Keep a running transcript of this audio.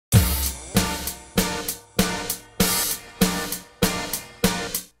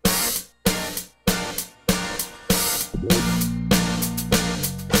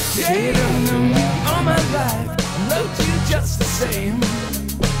Jade, I've known you all my life, loved you just the same.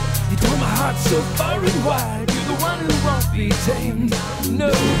 You tore my heart so far and wide, you're the one who won't be tamed.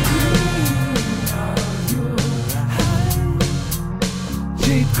 No green are your eyes,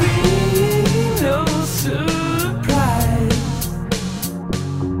 Jade-green, no surprise.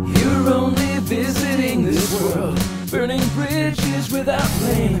 You're only visiting this world, burning bridges without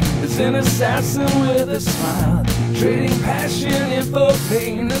blame. It's an assassin with a smile, trading passion in for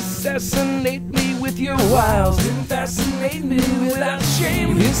pain. Assassinate me with your wiles, and fascinate me without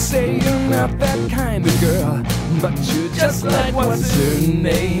shame. You say you're not that kind of girl, but you're just like what's her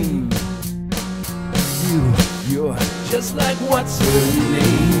name. You're just like what's her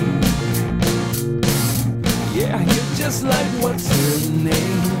name. Yeah, you're just like what's her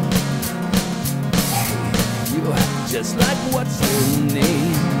name. You're just like what's her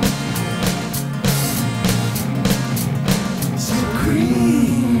name. So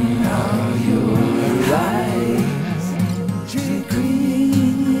green are your eyes, Jade-green.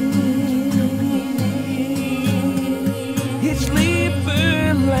 Each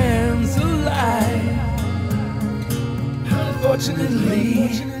leaper lands alive. Unfortunately,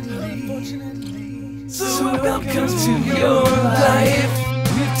 so welcome to your